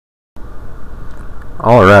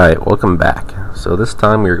Alright, welcome back. So this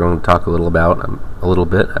time we are going to talk a little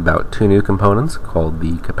bit about two new components called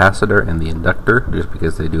the capacitor and the inductor, just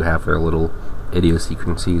because they do have their little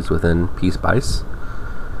idiosyncrasies within PSpice.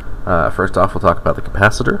 First off, we'll talk about the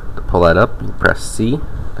capacitor. To pull that up, you press C,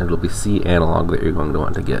 and it'll be C analog that you're going to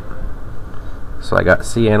want to get. So I got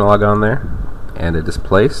C analog on there, and it is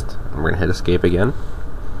placed. And we're going to hit escape again.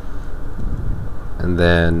 And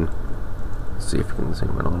then, let's see if we can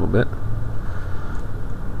zoom in a little bit.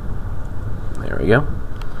 There we go.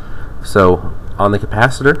 So on the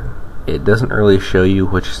capacitor, it doesn't really show you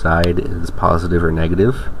which side is positive or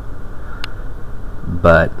negative,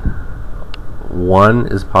 but 1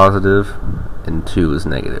 is positive and 2 is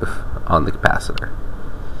negative on the capacitor.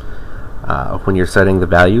 When you're setting the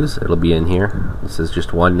values, it'll be in here. This is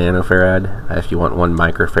just 1 nanofarad. If you want 1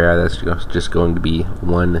 microfarad, that's just going to be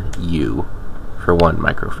 1 U for 1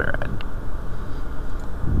 microfarad.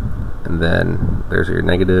 And then there's your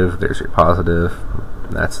negative, there's your positive,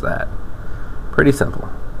 and that's that. Pretty simple.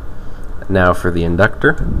 Now for the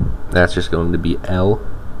inductor, that's just going to be L,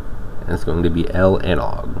 and it's going to be L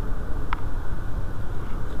analog.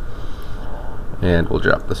 And we'll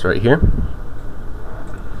drop this right here.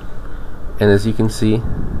 And as you can see,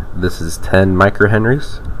 this is 10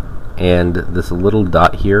 microhenries, and this little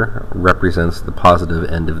dot here represents the positive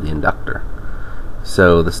end of the inductor.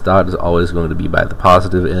 So this dot is always going to be by the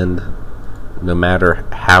positive end, no matter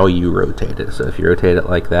how you rotate it. So if you rotate it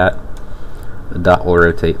like that, the dot will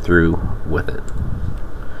rotate through with it.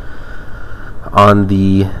 On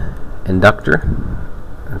the inductor,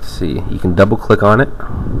 let's see, you can double click on it,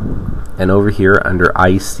 and over here under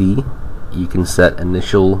IC, you can set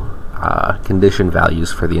initial condition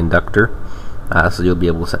values for the inductor. So you'll be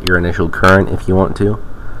able to set your initial current if you want to.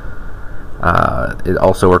 It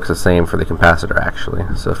also works the same for the capacitor, actually.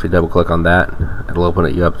 So if you double click on that, it'll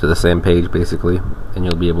open you up to the same page basically, and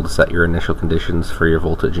you'll be able to set your initial conditions for your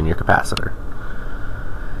voltage in your capacitor.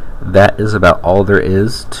 That is about all there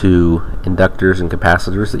is to inductors and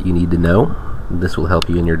capacitors that you need to know. This will help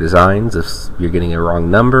you in your designs. If you're getting a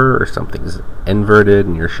wrong number or something's inverted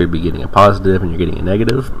and you should be getting a positive and you're getting a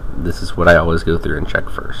negative, this is what I always go through and check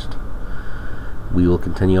first. We will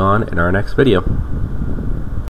continue on in our next video.